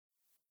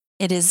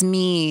It is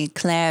me,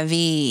 Claire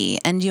V,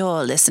 and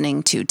you're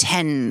listening to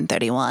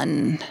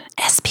 1031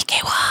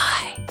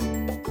 SPKY.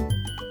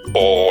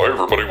 Oh, hey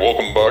everybody,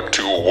 welcome back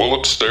to Will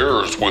It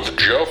Stairs with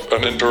Jeff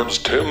and interns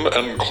Tim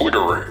and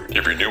Cliggery.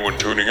 If you're new and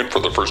tuning in for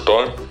the first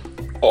time,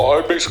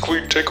 I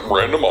basically take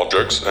random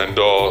objects and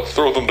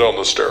throw them down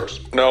the stairs.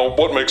 Now,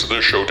 what makes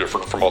this show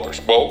different from others?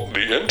 Well,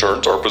 the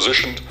interns are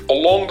positioned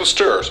along the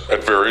stairs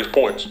at various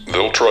points.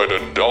 They'll try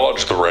to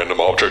dodge the random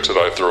objects that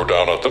I throw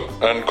down at them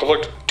and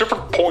collect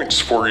different points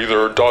for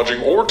either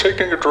dodging or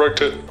taking a direct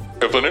hit.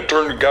 If an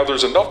intern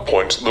gathers enough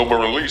points, they'll be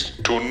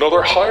released to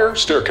another higher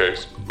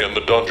staircase in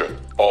the dungeon.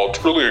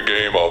 It's really a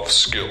game of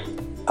skill.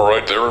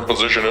 Alright, they're in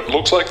position. It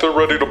looks like they're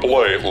ready to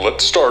play.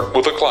 Let's start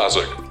with a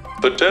classic.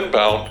 The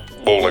 10-pound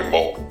bowling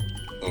ball.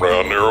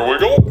 And here we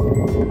go.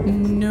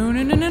 No.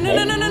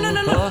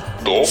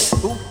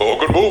 Oh,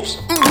 good moves.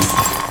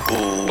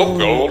 Oh, got a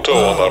little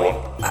toe on that one.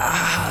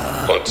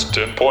 That's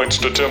 10 points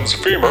to Tim's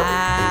femur.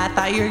 I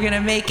thought you were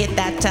gonna make it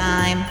that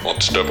time.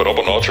 Let's step it up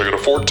a notch. I get a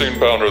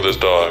 14-pounder this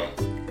time.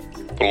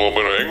 Put a little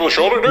bit of English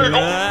on it. There you go.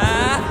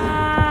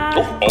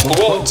 Oh, off the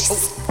wall.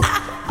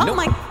 Oh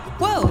my,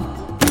 whoa.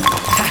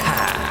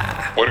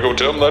 Way to go,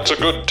 Tim. That's a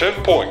good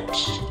 10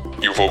 points.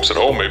 You folks at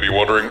home may be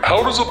wondering,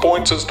 how does the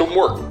point system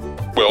work?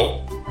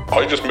 Well,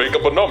 I just make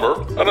up a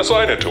number and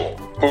assign it to them.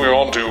 Moving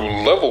on to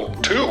level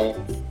 2.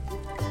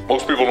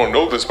 Most people don't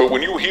know this, but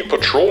when you heat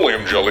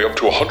petroleum jelly up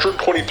to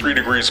 123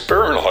 degrees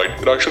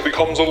Fahrenheit, it actually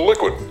becomes a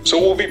liquid. So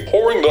we'll be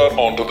pouring that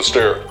onto the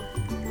stair.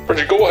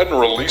 Reggie, go ahead and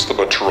release the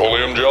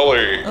petroleum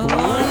jelly. No.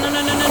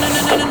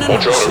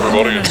 Watch out,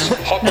 everybody. It's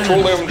hot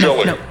petroleum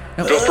jelly.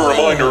 Just a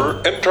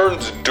reminder,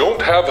 interns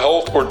don't have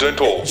health or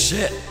dental.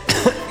 Shit.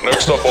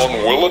 Next up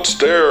on Will It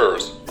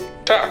Stairs,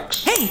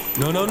 tax. Hey,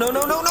 No.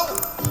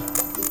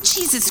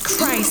 Jesus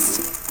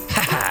Christ.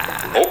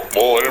 Oh,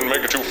 well, I didn't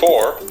make it too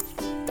far.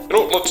 You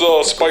know, let's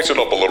spice it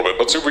up a little bit.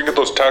 Let's see if we can get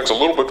those tags a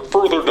little bit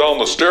further down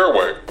the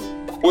stairway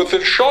with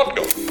his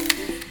shotgun.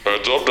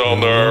 Heads up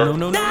down there.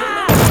 No.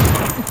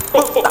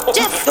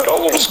 Jeff. Got a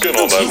little skin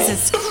on that one.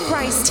 Jesus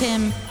Christ,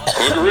 Tim.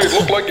 Cliggery, it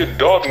looked like you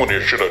dodged when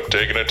you should have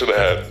taken it to the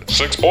head.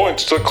 6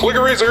 points to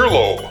Cliggery's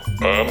earlobe.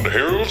 And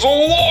here's a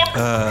look.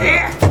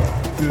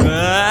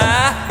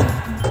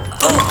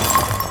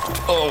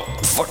 Oh,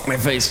 fuck my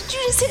face. You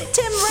just hit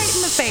Tim right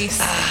in the face.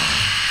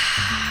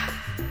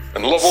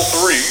 And level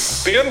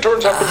 3, the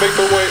interns have to make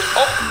their way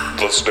up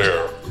the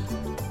stair.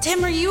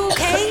 Tim, are you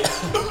okay?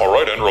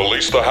 Alright, and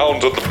release the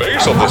hounds at the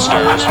base of the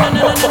stairs.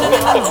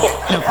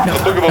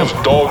 Look at those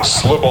dogs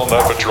slip on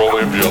that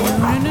petroleum jelly.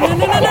 They're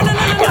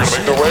gonna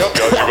make their way up,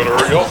 guys. You better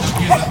hurry up.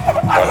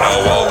 And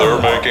now while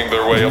they're making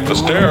their way up the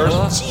stairs,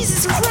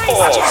 Jesus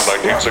Christ.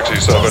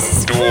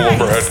 1967 dual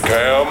overhead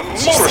cam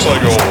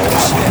motorcycle.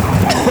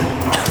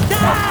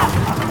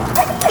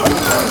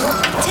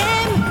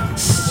 Tim,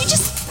 you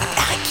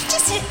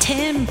just hit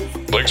Tim.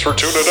 Thanks for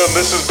tuning in.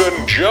 This has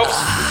been Jeff's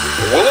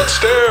Will It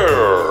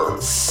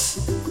Stairs.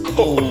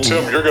 Oh,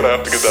 Tim, you're gonna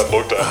have to get that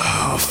looked at.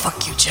 Oh,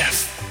 fuck you,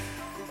 Jeff.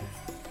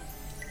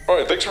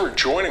 Alright, thanks for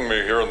joining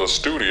me here in the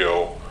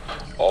studio.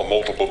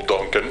 Multiple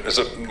Duncan. Is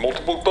it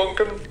Multiple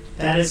Duncan?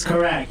 That is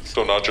correct.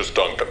 So not just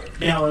Duncan.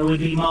 No, it would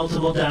be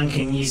multiple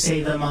Duncan. You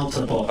say the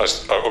multiple.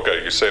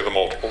 Okay, you say the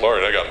multiple.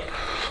 Alright, I got it.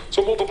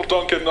 So Multiple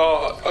Duncan,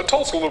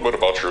 tell us a little bit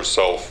about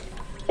yourself.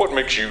 What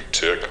makes you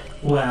tick?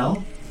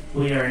 Well,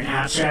 we are an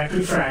abstract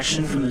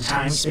refraction from the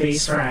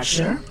time-space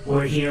fracture.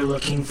 We're here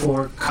looking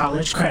for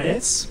college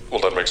credits. Well,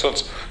 that makes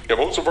sense. Yeah,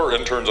 most of our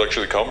interns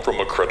actually come from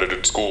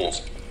accredited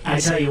schools. I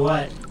tell you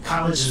what,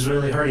 college is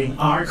really hurting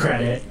our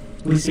credit.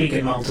 We speak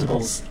in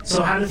multiples.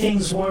 So how do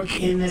things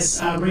work in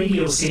this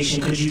radio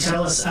station? Could you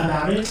tell us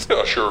about it?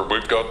 Yeah, sure.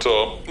 We've got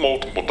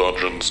multiple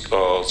dungeons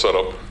set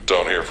up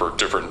down here for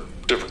different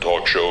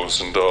talk shows,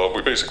 and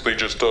we basically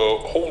just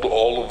hold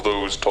all of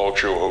those talk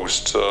show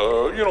hosts,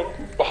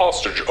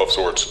 hostage of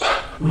sorts.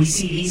 We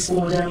see these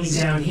 4 dummies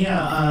down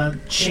here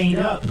chained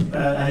up.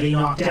 Are they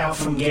knocked out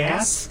from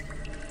gas?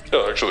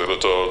 Yeah, actually,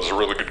 that's a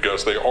really good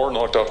guess. They are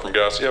knocked out from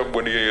gas. Yeah,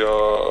 when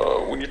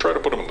you try to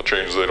put them in the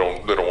chains, they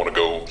don't want to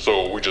go.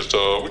 So we just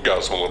we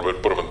gas them a little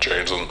bit, put them in the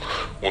chains, and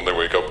when they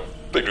wake up,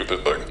 they do their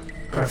thing.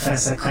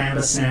 Professor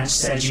Clambersnatch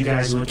said you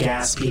guys would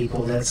gas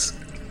people. That's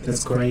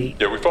great.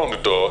 Yeah, we found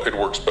it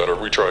works better.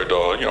 We tried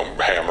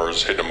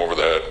hammers, hitting them over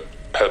the head,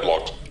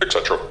 headlocks,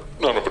 etc.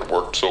 None of it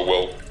worked so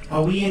well.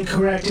 Are we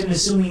incorrect in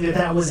assuming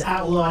that was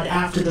outlawed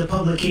after the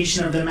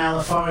publication of the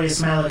Malefarious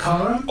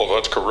Malacarum? Oh,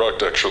 that's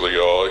correct, actually.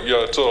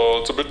 Yeah,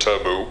 it's a bit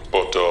taboo,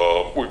 but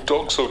we've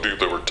dug so deep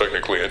that we're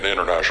technically an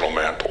international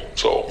mantle,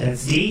 so...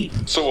 That's deep.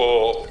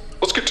 So,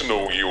 let's get to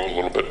know you a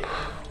little bit.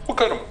 What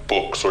kind of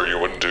books are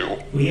you into?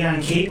 We are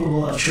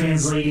incapable of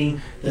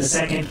translating the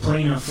second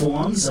plane of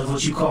forms of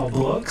what you call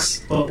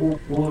books, but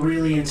we're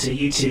really into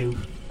YouTube.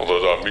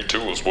 Well, me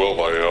too as well.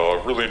 I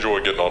really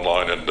enjoy getting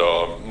online and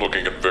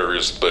looking at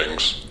various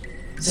things.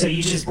 So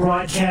you just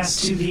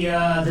broadcast to the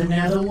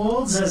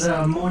Netherworlds as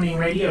a morning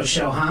radio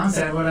show, huh? Is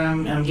that what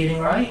I'm getting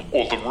right?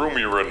 Well, the room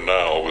you're in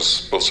now is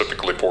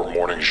specifically for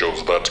morning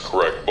shows, that's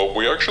correct. But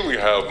we actually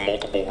have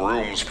multiple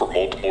rooms for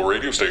multiple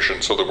radio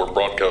stations so that we're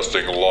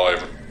broadcasting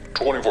live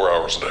 24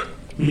 hours a day.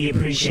 We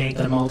appreciate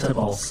the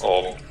multiples.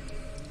 You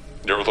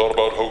ever thought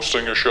about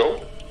hosting a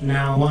show?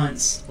 No,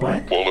 once.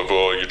 What? Well,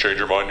 if you change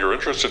your mind, you're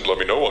interested, let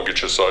me know. I'll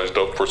get you sized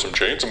up for some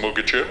chains and we'll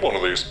get you in one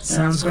of these.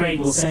 Sounds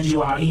great. We'll send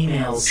you our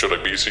emails. Should I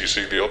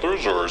BCC the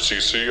others or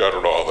CC? I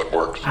don't know how that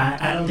works.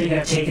 I don't think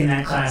I've taken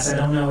that class. I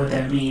don't know what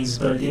that means,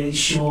 but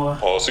sure.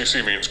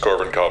 CC means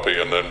carbon copy,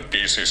 and then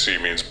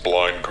BCC means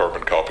blind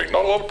carbon copy.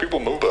 Not a lot of people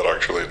know that,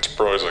 actually. It's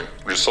surprising.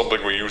 It's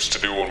something we used to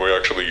do when we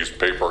actually used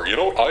paper. You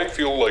know, I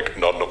feel like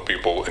not enough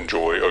people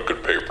enjoy a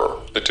good paper.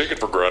 They take it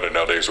for granted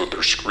nowadays with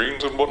their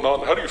screens and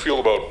whatnot. How do you feel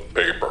about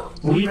paper?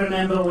 We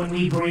remember when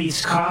we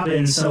breathed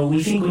carbon, so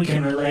we think we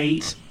can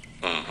relate.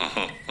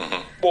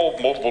 Well,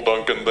 Multiple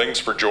Duncan, thanks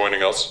for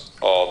joining us.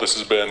 This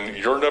has been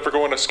You're Never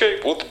Going to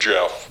Escape with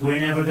Jeff. We're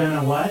never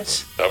gonna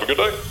what? Have a good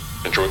day.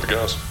 Enjoy the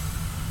gas.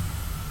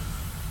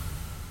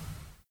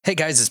 Hey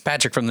guys, it's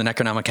Patrick from the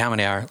Necronomic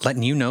Comedy Hour,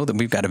 letting you know that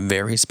we've got a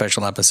very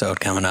special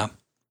episode coming up.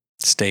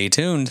 Stay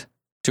tuned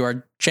to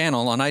our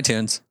channel on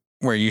iTunes,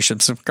 where you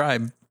should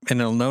subscribe and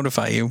it'll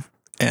notify you.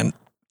 And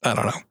I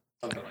don't know.